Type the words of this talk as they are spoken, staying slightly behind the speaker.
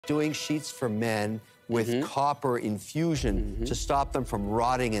doing sheets for men with copper infusion to stop them from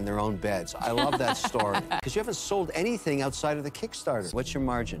rotting in their own beds. I love that story. Because you haven't sold anything outside of the Kickstarter. What's your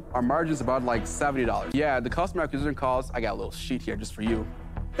margin? Our margin's about like $70. Yeah, the customer acquisition cost, I got a little sheet here just for you,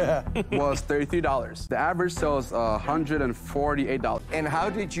 was $33. The average sells $148. And how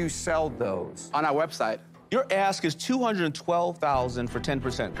did you sell those? On our website. Your ask is $212,000 for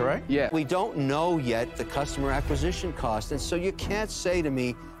 10%, correct? Yeah. We don't know yet the customer acquisition cost, and so you can't say to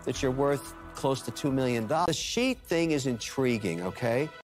me that you're worth close to $2 million. The sheet thing is intriguing, okay?